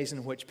 four ways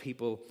in which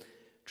people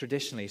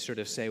traditionally sort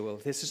of say, well,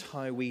 this is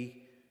how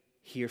we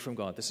hear from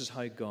God. This is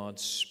how God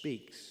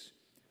speaks.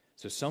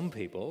 So some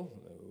people,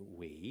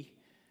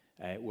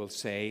 will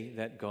say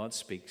that God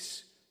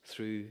speaks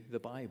through the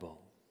Bible.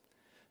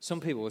 Some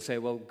people will say,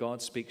 well,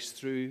 God speaks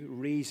through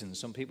reason.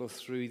 Some people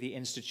through the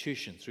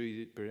institution,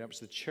 through perhaps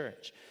the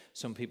church.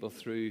 Some people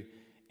through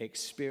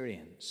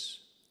experience.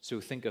 So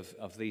think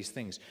of these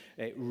things.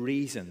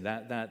 Reason,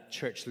 that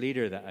church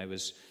leader that I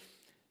was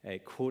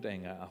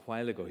quoting a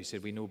while ago, he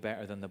said, we know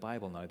better than the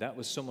Bible now. That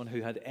was someone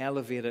who had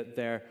elevated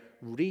their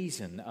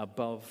reason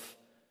above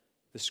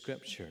the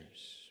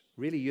Scriptures.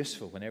 Really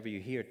useful whenever you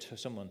hear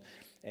someone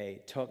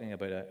talking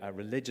about a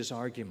religious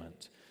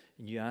argument,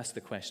 and you ask the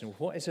question, well,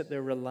 what is it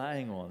they're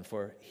relying on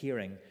for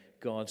hearing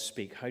God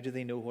speak? How do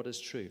they know what is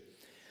true?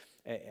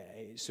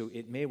 So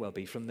it may well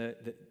be from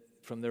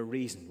their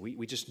reason.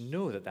 We just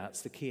know that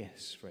that's the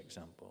case, for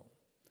example.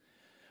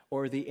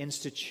 Or the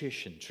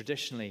institution,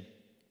 traditionally.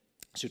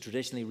 So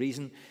traditionally,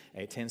 reason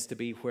tends to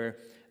be where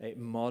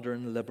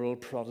modern liberal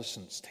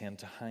Protestants tend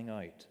to hang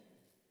out.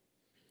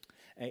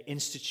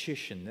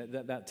 Institution,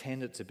 that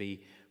tended to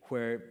be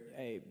where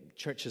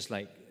churches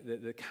like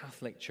the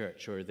Catholic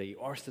Church or the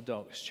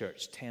Orthodox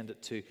Church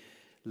tended to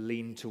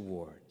lean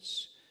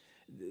towards.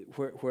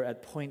 Where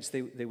at points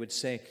they would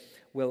say,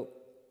 well,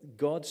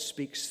 God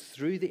speaks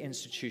through the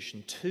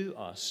institution to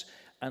us,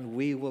 and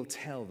we will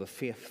tell the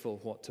faithful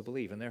what to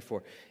believe. And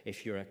therefore,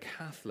 if you're a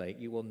Catholic,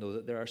 you will know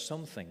that there are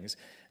some things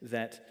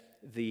that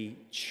the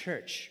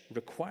church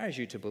requires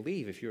you to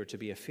believe if you're to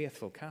be a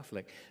faithful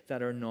Catholic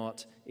that are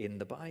not in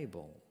the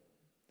Bible.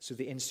 So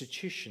the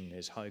institution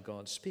is how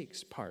God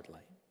speaks,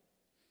 partly.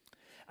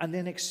 And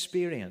then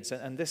experience,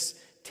 and this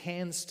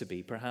tends to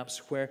be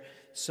perhaps where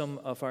some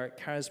of our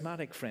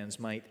charismatic friends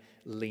might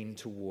lean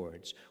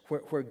towards,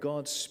 where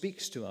God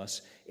speaks to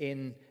us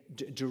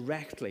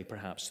directly,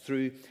 perhaps,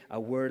 through a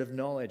word of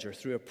knowledge or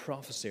through a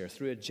prophecy or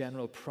through a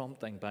general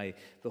prompting by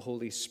the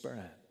Holy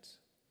Spirit.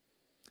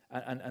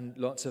 And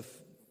lots of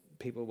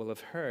people will have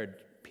heard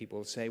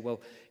people say, well,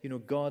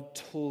 God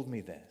told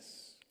me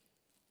this.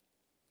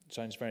 It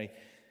sounds very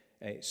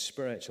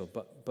spiritual,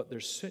 but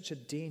there's such a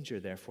danger,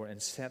 therefore, in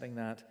setting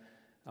that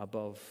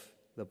above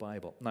the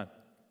Bible. Now,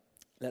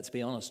 let's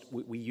be honest,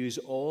 we use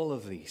all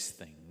of these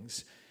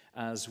things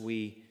as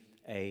we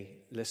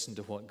listen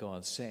to what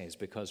God says,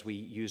 because we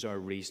use our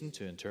reason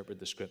to interpret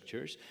the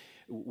Scriptures.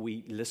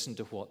 We listen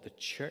to what the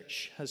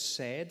church has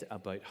said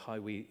about how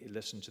we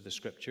listen to the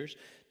Scriptures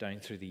down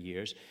through the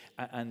years,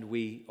 and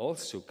we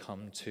also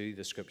come to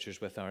the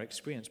Scriptures with our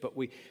experience. But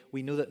we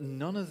know that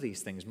none of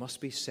these things must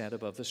be said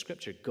above the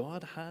Scripture.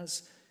 God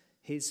has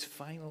His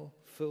final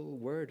full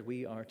word.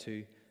 We are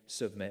to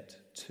submit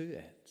to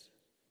it.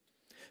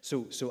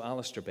 So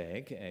Alistair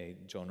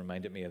Begg, John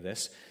reminded me of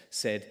this,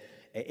 said,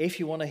 if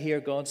you want to hear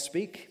God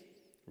speak,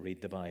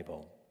 read the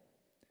Bible.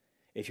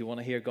 If you want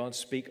to hear God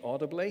speak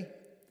audibly,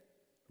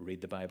 read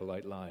the Bible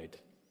out loud.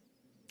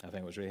 I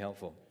think it was really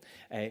helpful.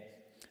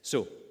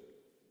 So,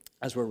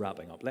 as we're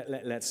wrapping up,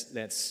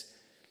 let's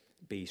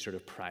be sort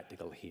of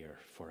practical here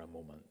for a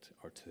moment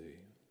or two.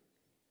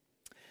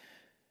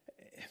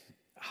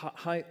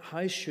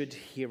 How should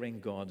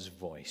hearing God's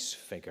voice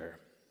figure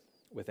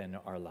within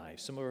our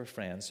lives? Some of our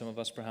friends, some of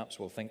us perhaps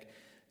will think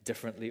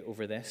differently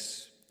over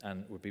this,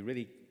 and would be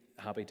really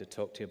happy to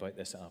talk to you about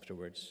this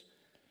afterwards.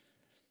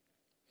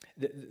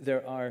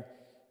 There are,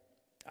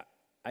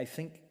 I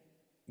think,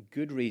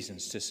 good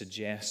reasons to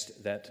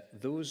suggest that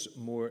those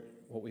more,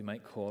 what we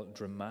might call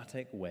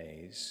dramatic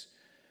ways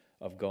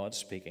of God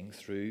speaking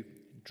through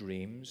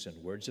dreams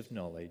and words of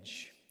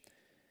knowledge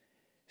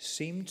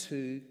seem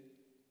to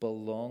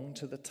belong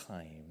to the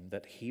time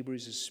that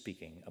Hebrews is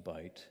speaking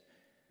about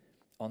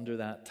under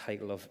that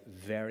title of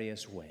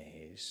various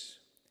ways.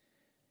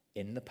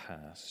 In the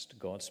past,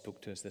 God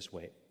spoke to us this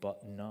way,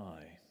 but now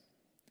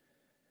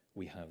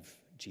we have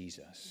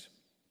Jesus.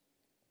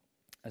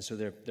 And so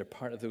they're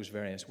part of those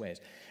various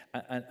ways.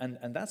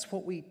 And that's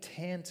what we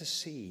tend to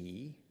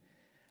see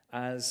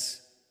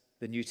as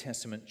the New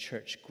Testament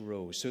church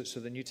grows. So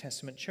the New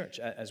Testament church,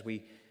 as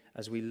we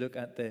look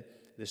at the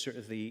sort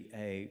of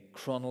the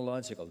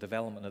chronological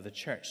development of the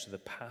church, so the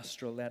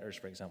pastoral letters,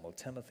 for example,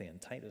 Timothy and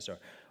Titus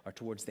are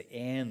towards the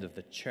end of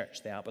the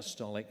church, the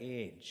apostolic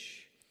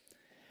age.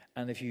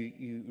 And if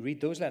you read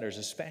those letters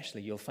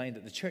especially, you'll find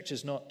that the church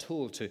is not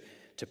told to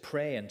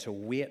pray and to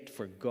wait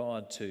for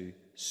God to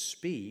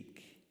speak.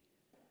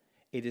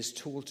 It is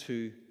told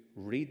to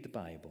read the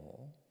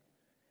Bible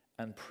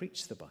and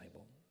preach the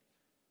Bible.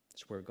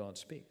 It's where God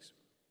speaks.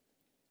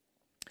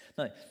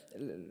 Now,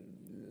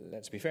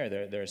 let's be fair,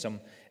 there are some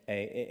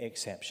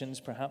exceptions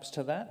perhaps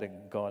to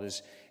that God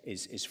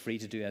is free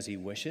to do as he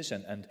wishes,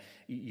 and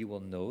you will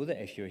know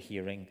that if you're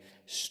hearing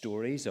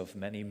stories of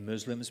many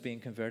Muslims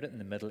being converted in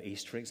the Middle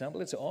East, for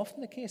example, it's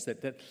often the case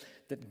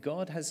that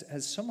God has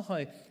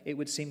somehow, it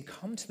would seem,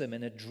 come to them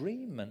in a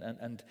dream,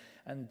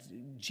 and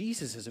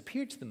Jesus has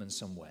appeared to them in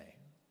some way.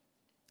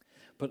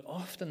 But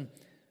often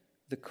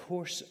the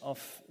course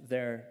of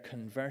their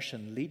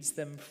conversion leads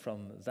them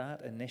from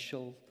that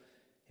initial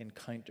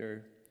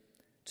encounter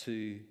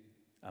to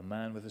a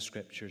man with the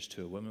Scriptures,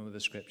 to a woman with the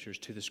Scriptures,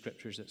 to the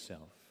Scriptures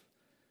itself.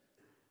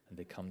 And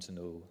they come to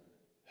know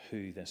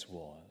who this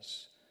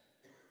was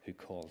who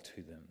called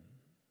to them.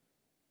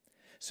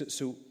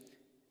 So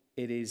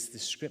it is the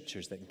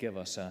Scriptures that give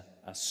us a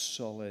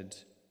solid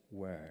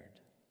word.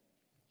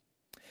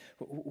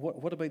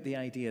 What about the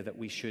idea that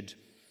we should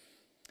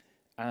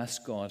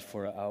ask God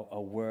for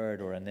a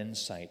word or an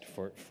insight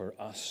for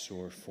us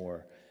or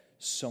for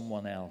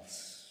someone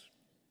else?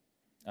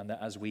 And that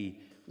as we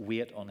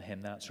wait on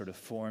him, that sort of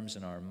forms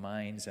in our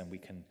minds and we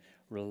can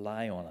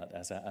rely on it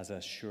as a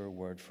sure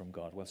word from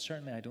God. Well,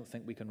 certainly I don't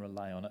think we can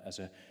rely on it as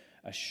a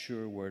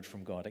sure word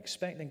from God.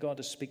 Expecting God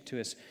to speak to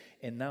us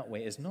in that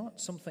way is not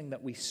something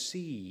that we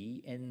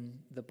see in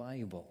the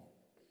Bible.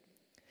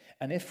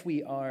 And if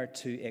we are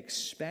to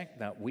expect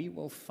that, we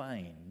will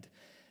find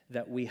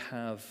that we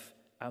have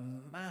a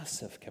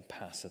massive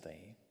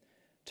capacity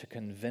to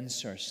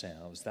convince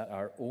ourselves that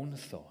our own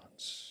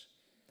thoughts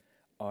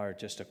are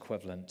just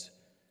equivalent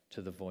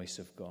to the voice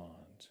of God.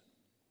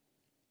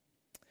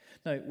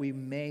 Now, we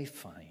may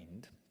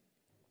find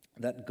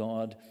that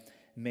God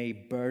may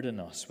burden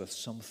us with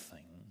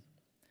something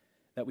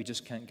that we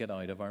just can't get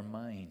out of our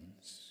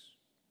minds.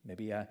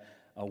 Maybe a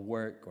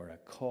work or a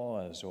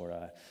cause or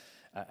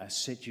a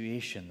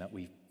situation that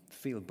we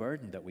feel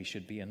burdened that we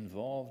should be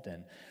involved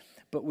in.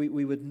 But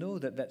we would know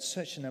that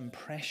such an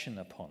impression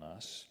upon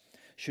us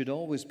should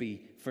always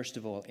be, first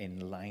of all,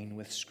 in line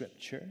with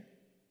Scripture.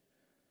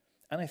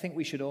 And I think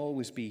we should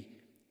always be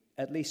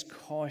at least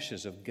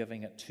cautious of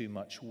giving it too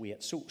much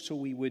weight. So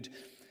we would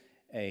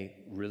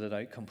rule it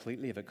out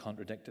completely if it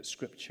contradicted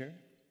Scripture.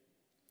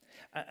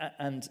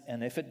 And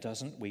if it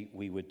doesn't,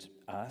 we would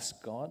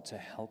ask God to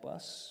help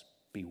us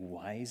be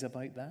wise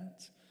about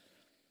that.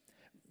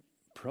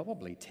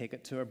 Probably take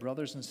it to our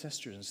brothers and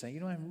sisters and say,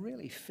 I'm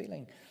really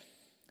feeling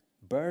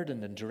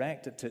burdened and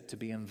directed to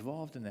be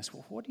involved in this.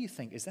 Well, what do you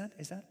think? Is that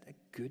a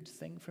good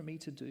thing for me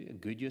to do? A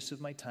good use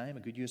of my time? A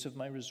good use of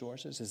my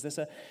resources? Is this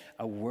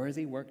a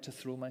worthy work to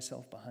throw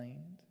myself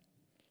behind?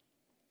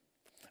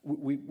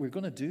 We're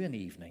going to do an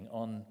evening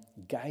on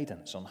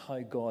guidance, on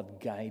how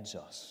God guides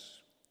us.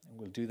 And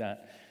we'll do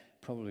that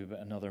probably about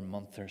another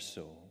month or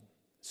so.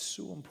 It's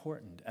so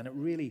important. And it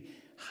really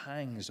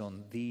hangs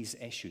on these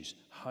issues.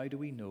 How do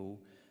we know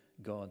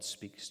God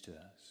speaks to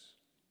us?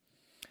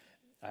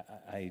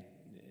 I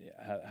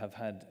have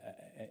had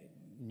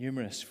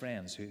numerous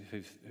friends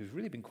who've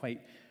really been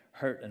quite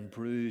hurt and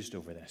bruised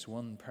over this.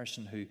 One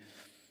person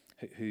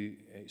who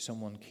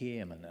someone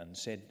came and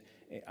said,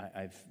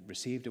 I've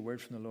received a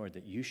word from the Lord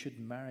that you should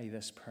marry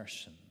this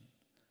person.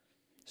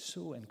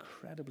 So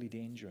incredibly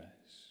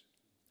dangerous.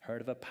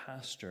 Heard of a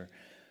pastor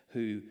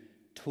who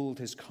told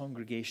his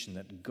congregation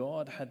that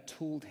God had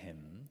told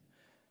him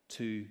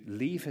to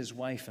leave his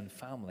wife and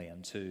family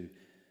and to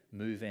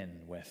move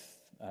in with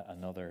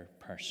another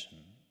person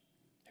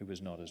who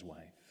was not his wife.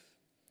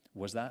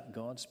 Was that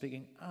God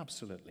speaking?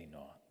 Absolutely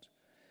not.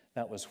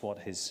 That was what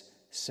his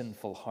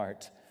sinful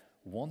heart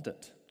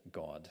wanted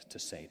God to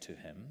say to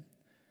him.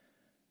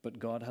 But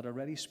God had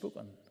already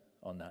spoken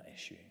on that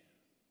issue.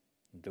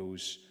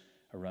 Those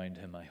around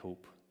him, I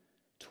hope,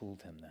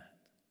 told him that.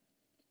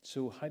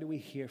 So how do we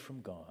hear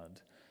from God?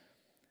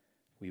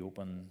 We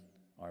open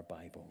our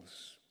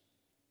Bibles.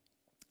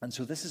 And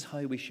so this is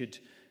how we should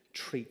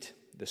treat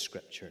the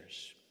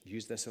Scriptures.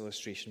 Used this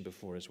illustration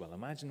before as well.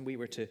 Imagine we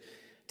were to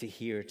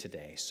hear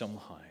today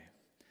somehow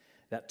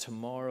that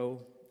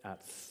tomorrow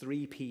at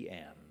 3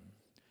 p.m.,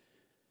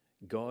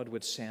 God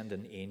would send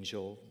an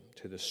angel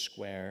to the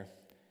square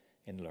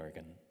in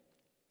Lurgan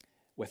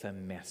with a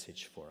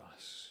message for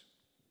us.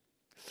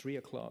 3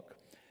 o'clock,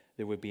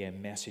 there would be a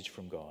message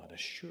from God, a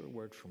sure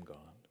word from God.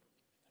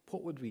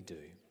 What would we do?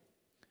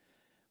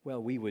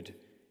 Well, we would,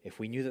 if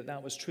we knew that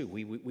that was true,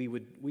 we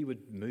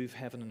would move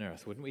heaven and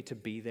earth, wouldn't we, to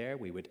be there?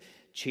 We would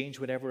change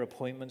whatever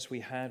appointments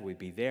we had. We'd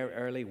be there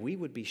early. We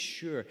would be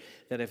sure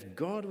that if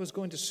God was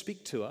going to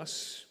speak to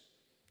us,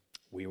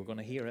 we were going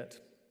to hear it.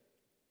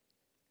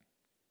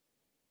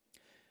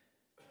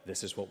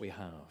 This is what we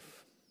have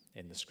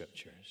in the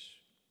Scriptures,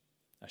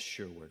 a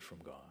sure word from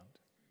God.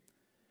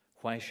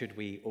 Why should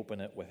we open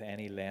it with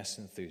any less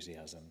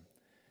enthusiasm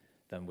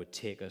than would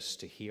take us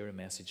to hear a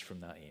message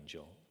from that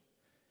angel?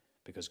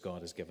 Because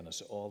God has given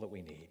us all that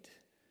we need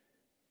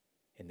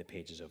in the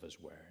pages of His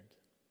Word.